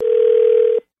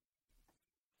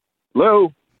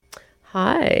Hello?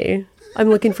 Hi. I'm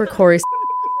looking for Corey.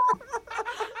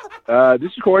 This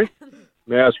is Corey.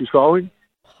 May I ask who's calling?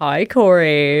 Hi,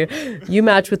 Corey. You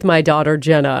matched with my daughter,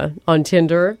 Jenna, on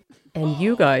Tinder, and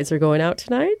you guys are going out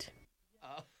tonight?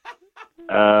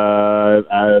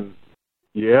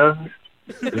 Yeah.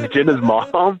 This is Jenna's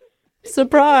mom?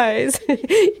 Surprise.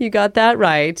 You got that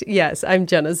right. Yes, I'm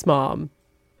Jenna's mom.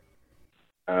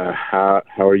 How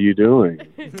are you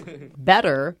doing?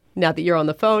 Better, now that you're on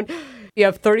the phone. You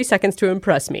have 30 seconds to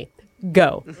impress me.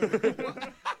 Go.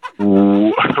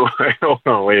 Hold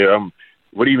on, wait,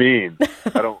 what do you mean?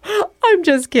 I'm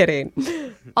just kidding.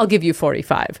 I'll give you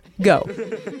 45. Go.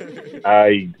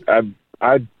 I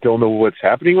don't know what's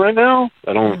happening right now.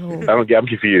 I'm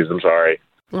confused. I'm sorry.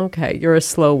 Okay, you're a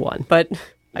slow one, but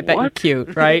I bet you're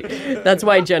cute, right? That's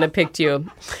why Jenna picked you.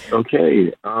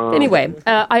 Okay. Anyway,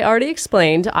 I already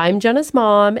explained I'm Jenna's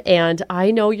mom, and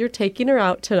I know you're taking her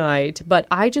out tonight, but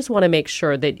I just want to make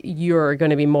sure that you're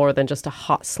going to be more than just a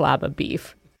hot slab of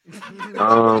beef.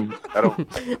 I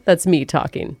don't. That's me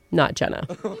talking, not Jenna.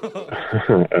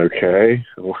 Okay.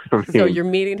 So you're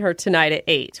meeting her tonight at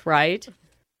 8, right?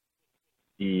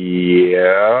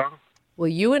 Yeah. Well,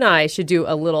 you and I should do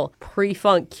a little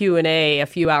pre-funk Q&A a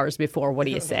few hours before. What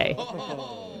do you say?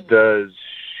 Does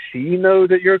she know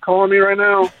that you're calling me right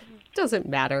now? Doesn't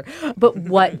matter. But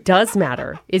what does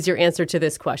matter is your answer to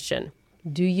this question.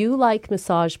 Do you like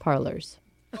massage parlors?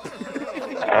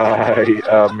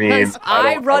 I mean... Because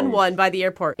I run one by the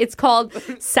airport. It's called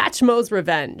Satchmo's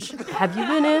Revenge. Have you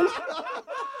been in?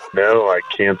 No, I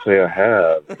can't say I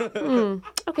have.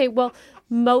 Okay, well,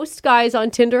 most guys on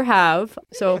Tinder have,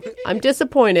 so I'm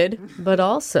disappointed, but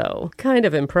also kind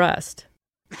of impressed.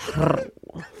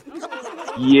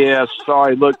 Yeah,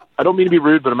 sorry. Look, I don't mean to be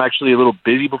rude, but I'm actually a little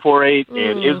busy before 8.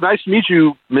 And it was nice to meet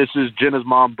you, Mrs. Jenna's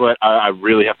mom, but I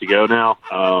really have to go now.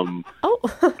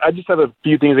 I just have a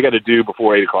few things I got to do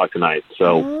before 8 o'clock tonight,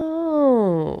 so...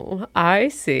 Oh, I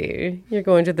see. You're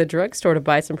going to the drugstore to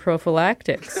buy some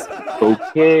prophylactics.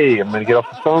 Okay, I'm going to get off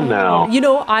the phone now. You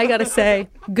know, I got to say,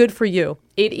 good for you.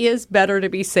 It is better to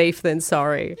be safe than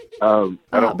sorry.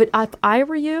 But if I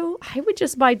were you, I would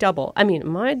just buy double. I mean,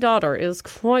 my daughter is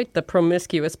quite the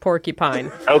promiscuous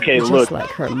porcupine. Okay, just look. like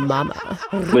her mama.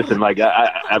 Listen, like,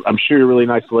 I'm sure you're a really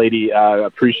nice lady. I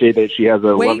appreciate that she has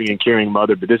a loving and caring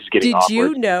mother, but this is getting awkward. Did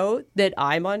you know that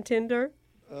I'm on Tinder?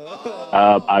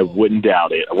 I wouldn't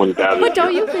doubt it. But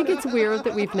don't you think it's weird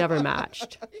that we've never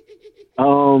matched?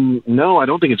 No, I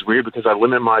don't think it's weird because I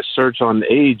limit my search on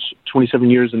age 27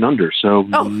 years and under. So,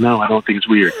 no, I don't think it's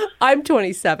weird. I'm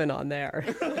 27 on there.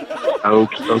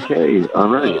 Okay. All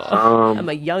right. I'm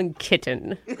a young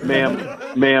kitten.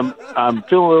 Ma'am, I'm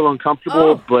feeling a little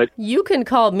uncomfortable, but... You can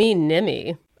call me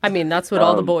Nimmy. I mean, that's what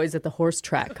all the boys at the horse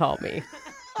track call me.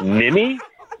 Nimmy?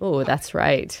 Oh, that's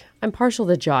right. I'm partial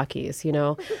to jockeys, you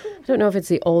know. I don't know if it's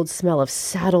the old smell of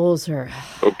saddles or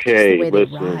just the way they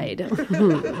ride.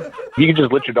 You can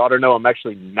just let your daughter know I'm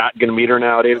actually not going to meet her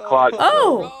now at 8 o'clock.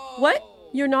 Oh, what?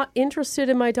 You're not interested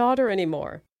in my daughter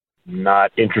anymore?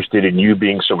 Not interested in you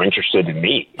being so interested in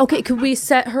me. Okay, could we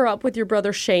set her up with your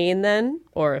brother Shane then?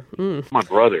 Or, My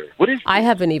brother? What is... I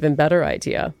have an even better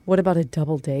idea. What about a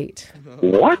double date?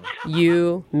 What?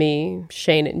 You, me,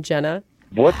 Shane, and Jenna.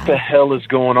 What the hell is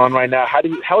going on right now?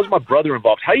 How is my brother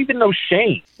involved? How do you even know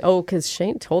Shane? Oh, because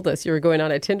Shane told us you were going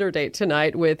on a Tinder date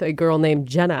tonight with a girl named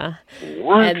Jenna.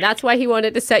 What? And that's why he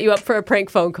wanted to set you up for a prank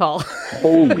phone call.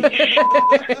 Holy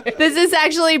shit. This is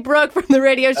actually Brooke from the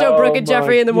radio show Brooke and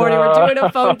Jeffrey in the Morning. We're doing a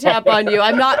phone tap on you.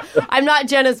 I'm not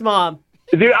Jenna's mom.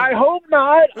 Dude, I hope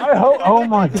not. Oh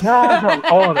my God.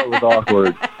 Oh, that was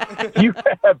awkward. You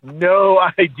have no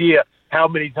idea how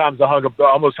many times I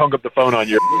almost hung up the phone on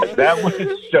your ass. That was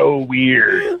so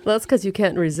weird. Well, that's because you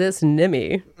can't resist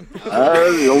Nimmy.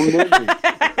 Oh, Nimmy.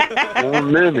 Oh,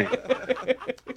 Nimmy.